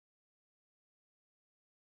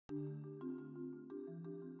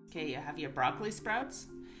Okay, you have your broccoli sprouts.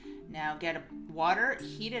 Now get water,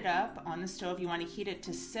 heat it up on the stove. You want to heat it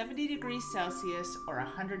to 70 degrees Celsius or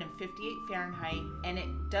 158 Fahrenheit. And it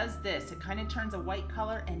does this. It kind of turns a white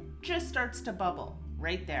color and just starts to bubble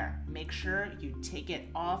right there. Make sure you take it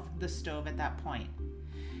off the stove at that point.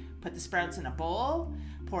 Put the sprouts in a bowl,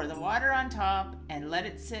 pour the water on top, and let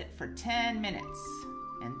it sit for 10 minutes.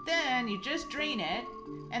 And then you just drain it.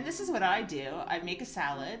 And this is what I do. I make a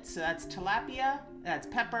salad. So that's tilapia, that's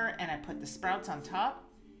pepper, and I put the sprouts on top,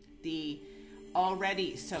 the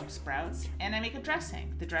already soaked sprouts, and I make a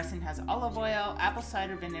dressing. The dressing has olive oil, apple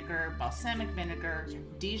cider vinegar, balsamic vinegar,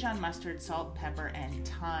 Dijon mustard, salt, pepper, and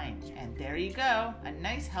thyme. And there you go, a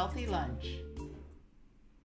nice healthy lunch.